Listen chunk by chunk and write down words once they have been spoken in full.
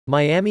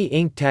Miami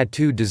Ink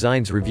Tattoo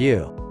Designs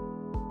Review.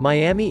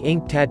 Miami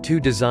Ink Tattoo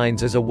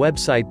Designs is a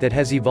website that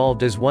has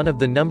evolved as one of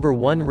the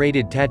 #1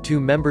 rated tattoo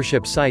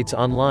membership sites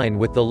online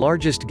with the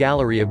largest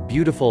gallery of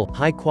beautiful,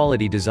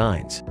 high-quality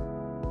designs.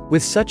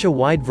 With such a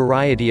wide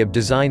variety of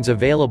designs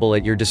available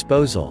at your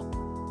disposal.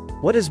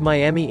 What is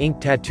Miami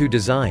Ink Tattoo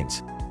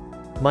Designs?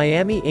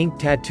 Miami Ink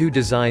Tattoo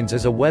Designs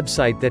is a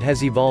website that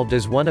has evolved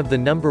as one of the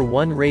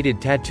 #1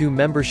 rated tattoo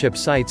membership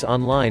sites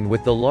online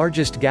with the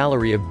largest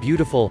gallery of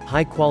beautiful,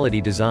 high-quality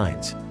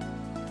designs.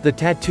 The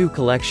Tattoo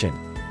Collection.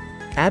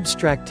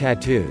 Abstract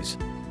tattoos.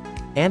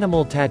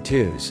 Animal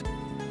tattoos.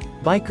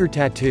 Biker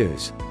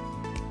tattoos.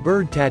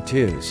 Bird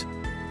tattoos.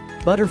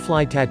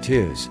 Butterfly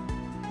tattoos.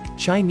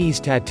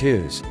 Chinese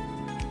tattoos.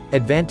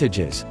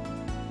 Advantages.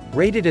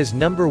 Rated as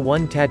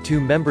 #1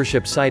 tattoo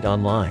membership site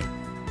online.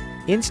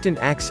 Instant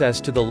access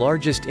to the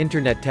largest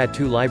internet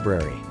tattoo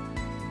library.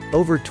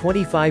 Over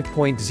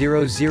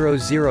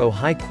 25,000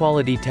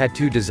 high-quality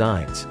tattoo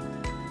designs.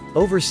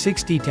 Over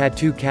 60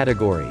 tattoo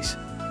categories.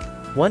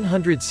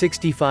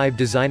 165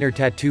 designer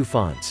tattoo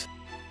fonts.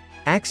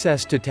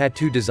 Access to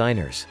tattoo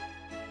designers.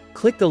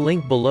 Click the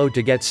link below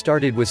to get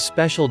started with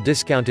special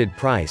discounted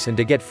price and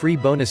to get free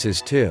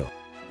bonuses too.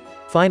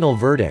 Final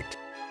verdict.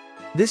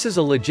 This is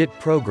a legit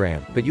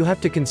program, but you have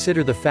to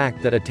consider the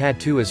fact that a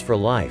tattoo is for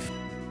life.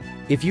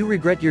 If you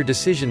regret your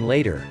decision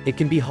later, it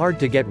can be hard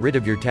to get rid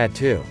of your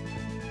tattoo.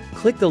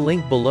 Click the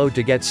link below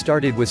to get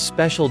started with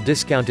special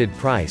discounted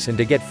price and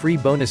to get free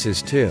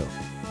bonuses too.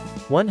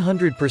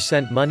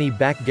 100% money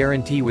back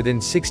guarantee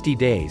within 60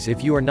 days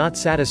if you are not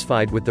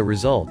satisfied with the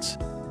results.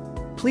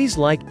 Please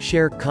like,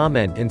 share,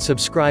 comment and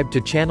subscribe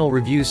to Channel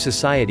Reviews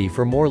Society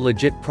for more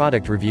legit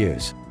product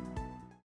reviews.